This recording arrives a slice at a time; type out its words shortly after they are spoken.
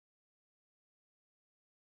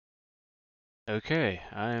Okay,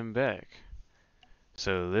 I am back.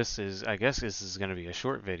 So I guess this is going to be a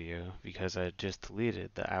short video because I just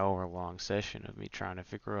deleted the hour-long session of me trying to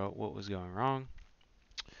figure out what was going wrong.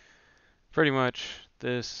 Pretty much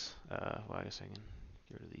this, well, I guess I can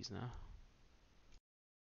get rid of these now.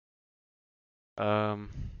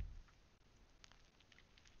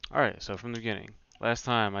 Alright, so from the beginning. Last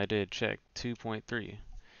time I did check 2.3.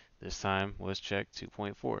 This time was check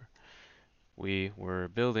 2.4. We were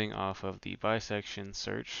building off of the bisection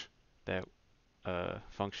search that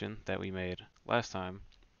function that we made last time,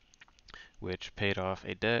 which paid off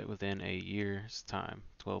a debt within a year's time,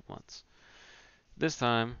 12 months. This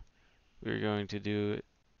time, we're going to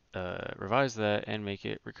revise that and make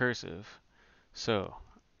it recursive. So,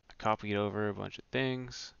 I copied over a bunch of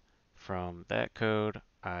things from that code.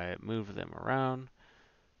 I moved them around.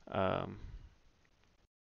 Um,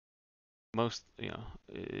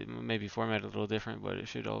 it may be formatted a little different, but it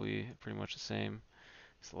should all be pretty much the same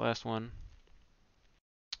as the last one.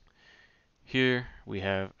 Here we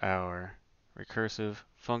have our recursive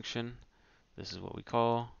function. This is what we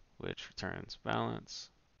call, which returns balance.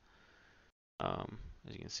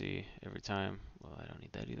 As you can see, every time, well, I don't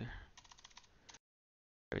need that either.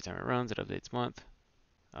 Every time it runs, it updates month.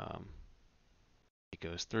 Um, it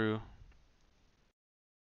goes through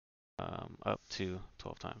up to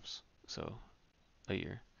 12 times, so a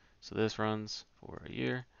year. So this runs for a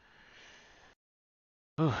year.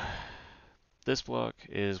 Whew. This block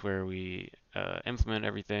is where we implement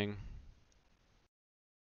everything.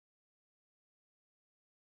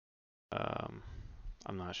 Um,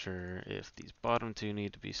 I'm not sure if these bottom two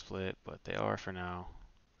need to be split, but they are for now.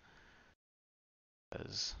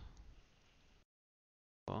 As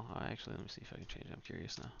well, actually, let me see if I can change it. I'm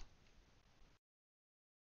curious now.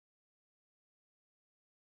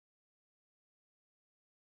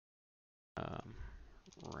 Um,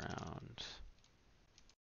 round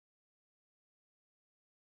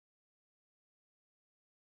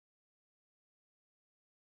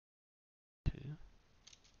two.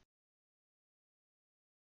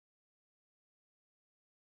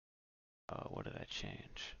 What did I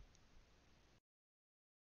change?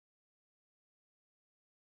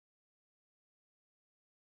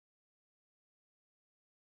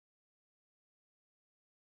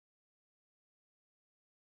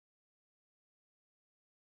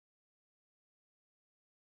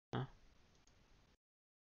 Huh?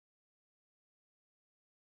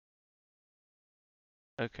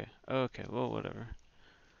 Okay. Okay. Well, whatever.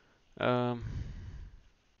 I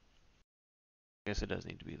guess it does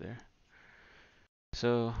need to be there.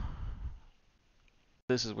 So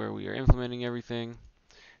this is where we are implementing everything.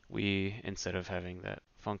 Instead of having that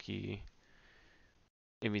funky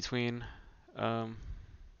in between, um,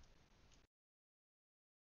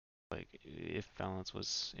 like if balance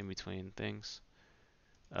was in between things,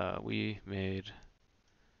 we made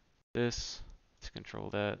this to control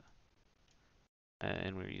that,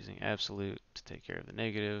 and we're using absolute to take care of the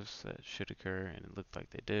negatives that should occur, and it looked like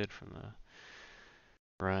they did from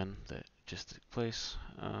the run that just took place.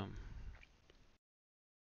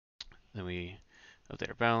 Then we update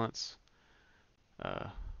our balance. Uh,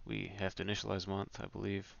 we have to initialize month, I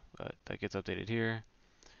believe, but that gets updated here.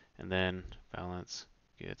 And then balance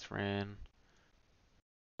gets ran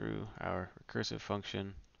through our recursive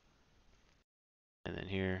function. And then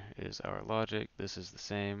here is our logic. This is the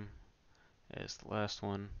same as the last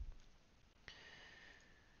one.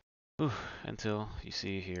 Whew, until you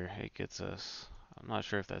see here, it gets us, I'm not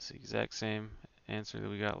sure if that's the exact same answer that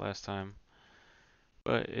we got last time,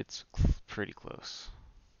 but it's pretty close.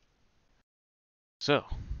 So,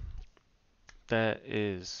 that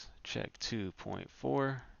is check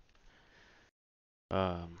 2.4.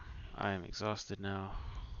 I am exhausted now.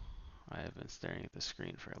 I have been staring at the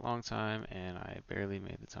screen for a long time and I barely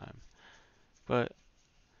made the time. But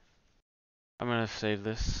I'm going to save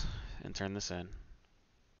this and turn this in.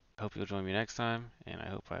 I hope you'll join me next time, and I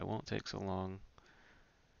hope I won't take so long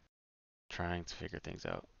trying to figure things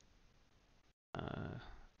out. Uh,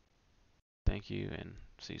 Thank you and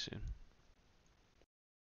see you soon.